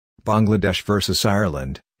Bangladesh vs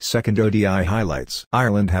Ireland, second ODI highlights.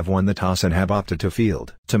 Ireland have won the toss and have opted to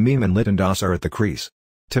field. Tamim and Litton are at the crease.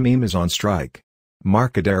 Tamim is on strike.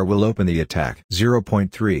 Mark Adair will open the attack.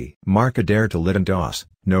 0.3. Mark Adair to Litton,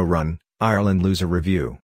 no run, Ireland lose a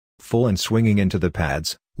review. Full and swinging into the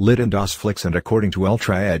pads, Litton flicks and according to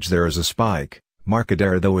Ultra Edge there is a spike. Mark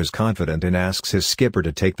Adair though is confident and asks his skipper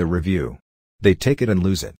to take the review. They take it and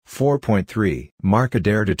lose it. 4.3. Mark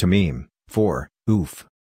Adair to Tamim, 4, oof.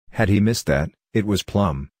 Had he missed that, it was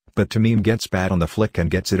plum, but Tamim gets bad on the flick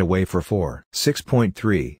and gets it away for 4.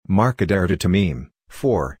 6.3. Mark Adair to Tamim,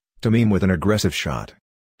 4, Tamim with an aggressive shot.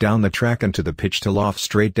 Down the track and to the pitch to loft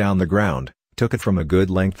straight down the ground, took it from a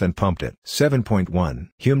good length and pumped it. 7.1.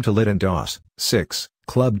 Hume to Litton, 6,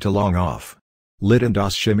 club to long off. Litton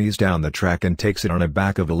shimmies down the track and takes it on a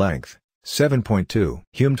back of a length. 7.2.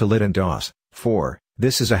 Hume to Litton, 4,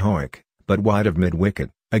 this is a hoik, but wide of mid-wicket.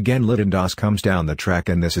 Again Litton comes down the track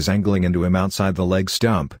and this is angling into him outside the leg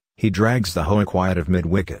stump, he drags the hoik wide of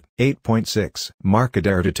mid-wicket. 8.6. Mark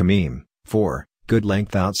Adair to Tamim, 4, good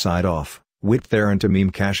length outside off, width there and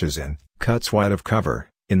Tamim cashes in, cuts wide of cover,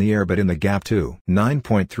 in the air but in the gap too.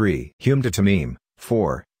 9.3. Hume to Tamim,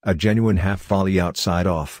 4, a genuine half volley outside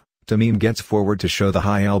off, Tamim gets forward to show the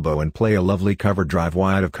high elbow and play a lovely cover drive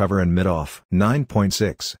wide of cover and mid-off.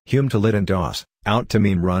 9.6. Hume to Litton, out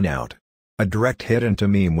Tamim run out. A direct hit and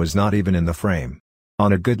Tamim was not even in the frame.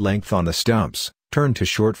 On a good length on the stumps, turn to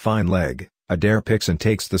short fine leg, Adair picks and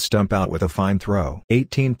takes the stump out with a fine throw.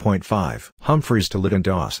 18.5. Humphreys to Litton,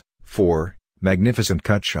 4, magnificent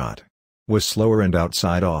cut shot. Was slower and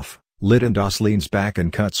outside off, Litton leans back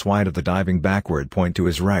and cuts wide of the diving backward point to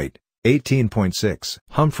his right. 18.6.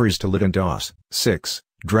 Humphreys to Litton, 6,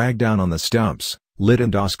 drag down on the stumps, Litton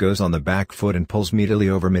goes on the back foot and pulls meatily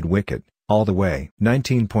over mid-wicket, all the way.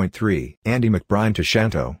 19.3. Andy McBride to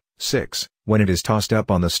Shanto, 6, when it is tossed up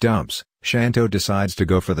on the stumps, Shanto decides to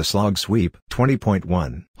go for the slog sweep.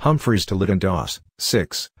 20.1. Humphreys to Litton,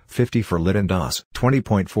 6, 50 for Litton.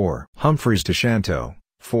 20.4. Humphreys to Shanto,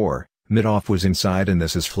 4, mid-off was inside and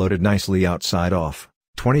this is floated nicely outside off.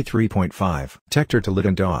 23.5. Tector to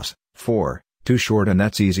Litton, 4, too short and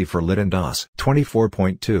that's easy for Litton.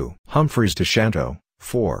 24.2. Humphreys to Shanto,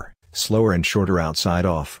 4, slower and shorter outside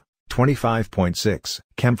off. 25.6.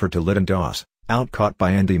 Kempfer to Litton, out caught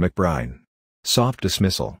by Andy McBride. Soft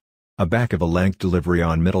dismissal. A back of a length delivery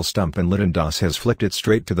on middle stump and Litton has flicked it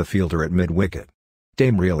straight to the fielder at mid-wicket.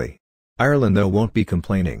 Dame really. Ireland though won't be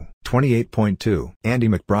complaining. 28.2. Andy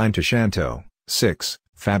McBride to Shanto, 6,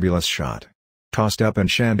 fabulous shot. Tossed up and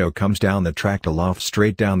Shanto comes down the track to loft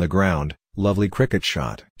straight down the ground, lovely cricket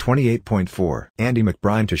shot. 28.4. Andy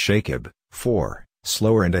McBride to Shakib, 4,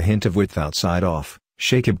 slower and a hint of width outside off,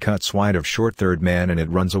 Shakib cuts wide of short third man and it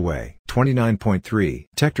runs away. 29.3.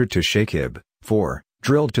 Tector to Shakib, 4,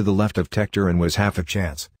 drilled to the left of Tector and was half a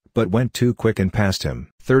chance, but went too quick and passed him.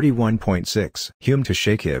 31.6. Hume to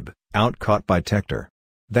Shakib, out caught by Tector.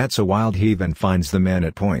 That's a wild heave and finds the man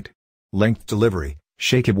at point. Length delivery,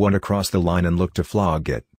 Shakib went across the line and looked to flog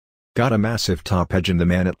it. Got a massive top edge and the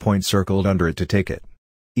man at point circled under it to take it.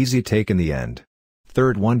 Easy take in the end.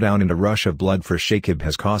 Third one down and a rush of blood for Shakib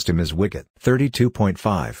has cost him his wicket.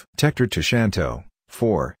 32.5. Tector to Shanto,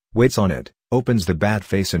 4, waits on it, opens the bat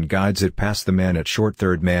face and guides it past the man at short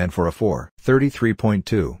third man for a 4.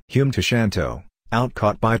 33.2. Hume to Shanto, out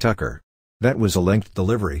caught by Tucker. That was a length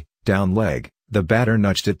delivery, down leg, the batter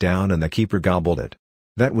nudged it down and the keeper gobbled it.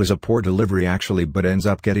 That was a poor delivery actually but ends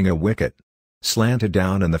up getting a wicket. Slanted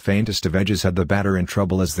down and the faintest of edges had the batter in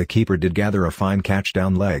trouble as the keeper did gather a fine catch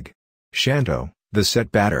down leg. Shanto, the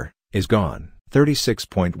set batter, is gone.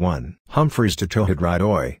 36.1. Humphreys to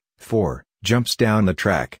Hridoy, 4, jumps down the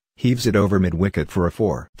track, heaves it over mid-wicket for a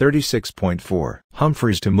 4. 36.4.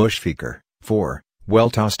 Humphreys to Mushfiqur, 4, well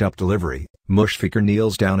tossed up delivery, Mushfiqur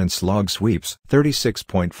kneels down and slog sweeps.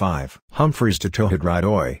 36.5. Humphreys to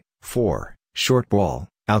Hridoy, 4, short ball,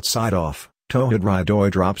 outside off,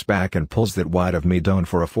 Hridoy drops back and pulls that wide of mid-on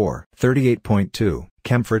for a 4. 38.2.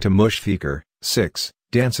 Kempfer to Mushfiqur, 6,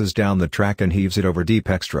 dances down the track and heaves it over deep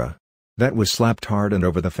extra. That was slapped hard and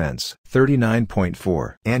over the fence.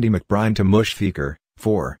 39.4. Andy McBride to Mushfiqur,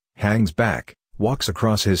 4, hangs back, walks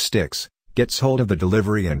across his sticks, gets hold of the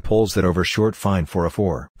delivery and pulls that over short fine for a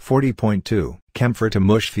 4. 40.2. Kempfer to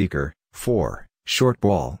Mushfiqur, 4, short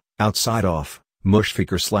ball, outside off,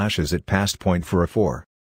 Mushfiqur slashes it past point for a 4.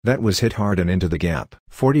 That was hit hard and into the gap.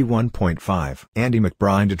 41.5. Andy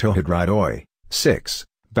McBride to Hridoy, 6,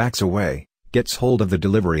 backs away, gets hold of the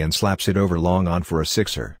delivery and slaps it over long on for a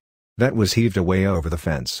 6er. That was heaved away over the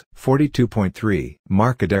fence. 42.3.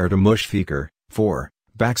 Mark Adair to Mushfiqur, 4,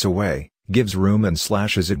 backs away, gives room and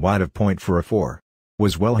slashes it wide of point for a 4.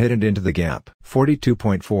 Was well hit and into the gap.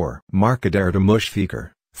 42.4. Markader to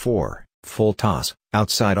Mushfiqur, 4. Full toss,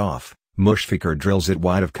 outside off. Mushfiqur drills it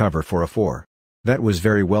wide of cover for a 4. That was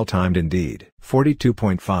very well timed indeed.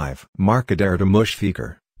 42.5. Markader to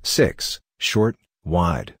Mushfiqur, 6. Short,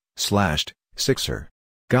 wide, slashed, sixer.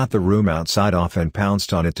 Got the room outside off and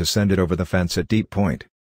pounced on it to send it over the fence at deep point.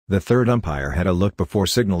 The third umpire had a look before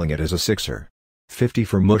signaling it as a sixer. 50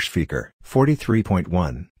 for Mushfiqur.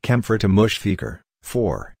 43.1. Kempfer to Mushfiqur,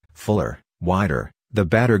 4. Fuller, wider. The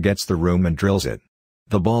batter gets the room and drills it.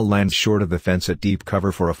 The ball lands short of the fence at deep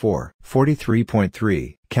cover for a 4.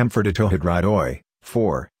 43.3. Kempfer to Towhid Hridoy,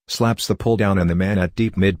 4. Slaps the pull down and the man at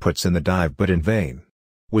deep mid puts in the dive but in vain.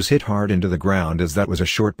 Was hit hard into the ground as that was a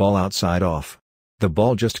short ball outside off. The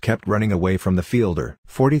ball just kept running away from the fielder.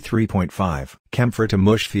 43.5. Kempfer to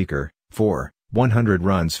Mushfiqur, 4. 100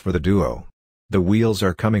 runs for the duo. The wheels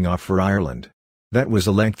are coming off for Ireland. That was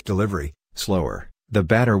a length delivery, slower. The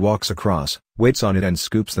batter walks across, waits on it and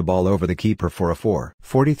scoops the ball over the keeper for a 4.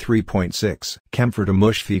 43.6. Kempfer to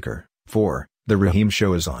Mushfiqur, 4. The Rahim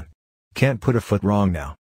show is on. Can't put a foot wrong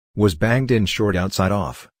now. Was banged in short outside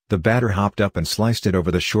off. The batter hopped up and sliced it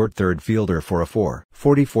over the short third fielder for a 4.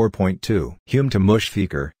 44.2. Hume to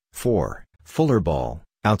Mushfiqur, 4. Fuller ball,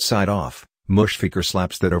 outside off. Mushfiqur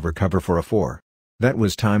slaps that over cover for a 4. That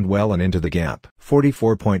was timed well and into the gap.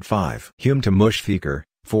 44.5. Hume to Mushfiqur,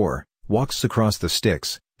 4. Walks across the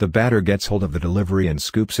sticks. The batter gets hold of the delivery and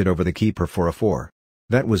scoops it over the keeper for a 4.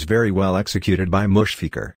 That was very well executed by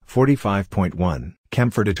Mushfiqur. 45.1.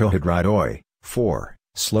 Kempfer to Towhid Hridoy, 4.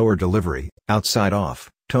 Slower delivery, outside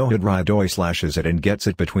off. Towhid Hridoy slashes it and gets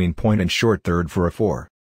it between point and short third for a 4.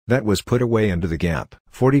 That was put away into the gap.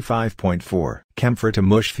 45.4. Kempfer to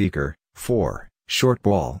Mushfiqur, 4. Short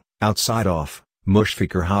ball, outside off.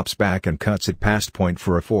 Mushfiqur hops back and cuts it past point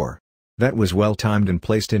for a 4. That was well timed and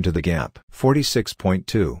placed into the gap.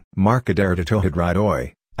 46.2. Markader to Towhid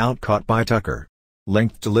Hridoy, out caught by Tucker.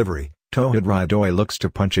 Length delivery, Towhid Hridoy looks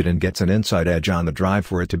to punch it and gets an inside edge on the drive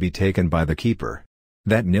for it to be taken by the keeper.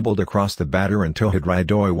 That nibbled across the batter and Towhid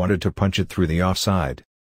Hridoy wanted to punch it through the offside.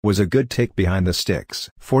 Was a good take behind the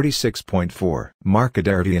sticks. 46.4.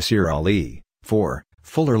 Markader to Yasir Ali, 4.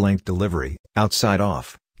 Fuller length delivery, outside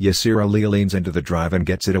off. Yasir Ali leans into the drive and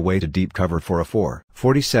gets it away to deep cover for a 4.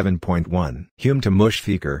 47.1. Hume to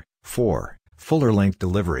Mushfiqur, 4. Fuller length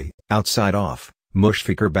delivery, outside off.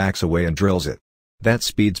 Mushfiqur backs away and drills it. That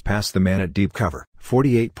speeds past the man at deep cover.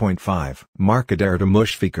 48.5. Markader to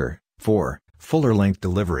Mushfiqur, 4. Fuller length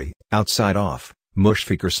delivery, outside off.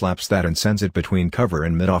 Mushfiqur slaps that and sends it between cover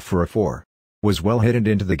and mid-off for a 4. Was well hit and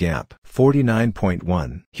into the gap.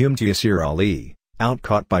 49.1. Hume to Yasir Ali, out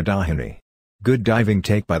caught by Dahini. Good diving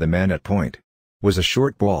take by the man at point. Was a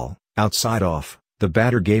short ball, outside off. The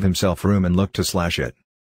batter gave himself room and looked to slash it.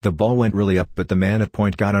 The ball went really up but the man at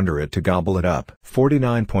point got under it to gobble it up.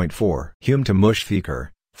 49.4. Hume to Mushfiqur,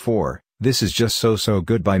 4. This is just so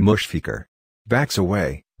good by Mushfiqur. Backs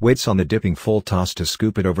away, waits on the dipping full toss to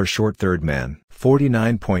scoop it over short third man.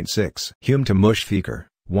 49.6. Hume to Mushfiqur,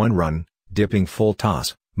 1 run, dipping full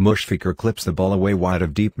toss. Mushfiqur clips the ball away wide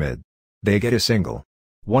of deep mid. They get a single.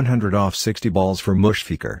 100 off 60 balls for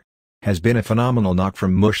Mushfiqur. Has been a phenomenal knock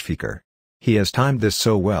from Mushfiqur. He has timed this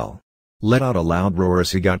so well. Let out a loud roar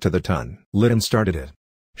as he got to the ton. Litton started it.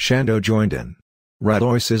 Shanto joined in.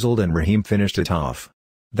 Hridoy sizzled and Rahim finished it off.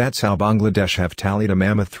 That's how Bangladesh have tallied a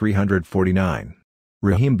mammoth 349.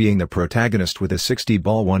 Rahim being the protagonist with a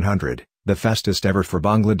 60-ball 100, the fastest ever for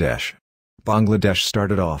Bangladesh. Bangladesh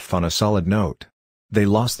started off on a solid note. They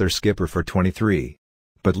lost their skipper for 23.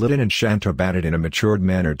 But Litton and Shanto batted in a matured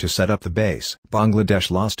manner to set up the base.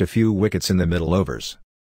 Bangladesh lost a few wickets in the middle overs.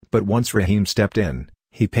 But once Rahim stepped in,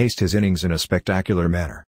 he paced his innings in a spectacular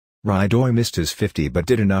manner. Hridoy missed his 50 but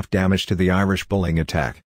did enough damage to the Irish bowling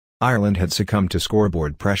attack. Ireland had succumbed to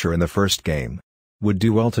scoreboard pressure in the first game. Would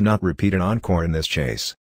do well to not repeat an encore in this chase.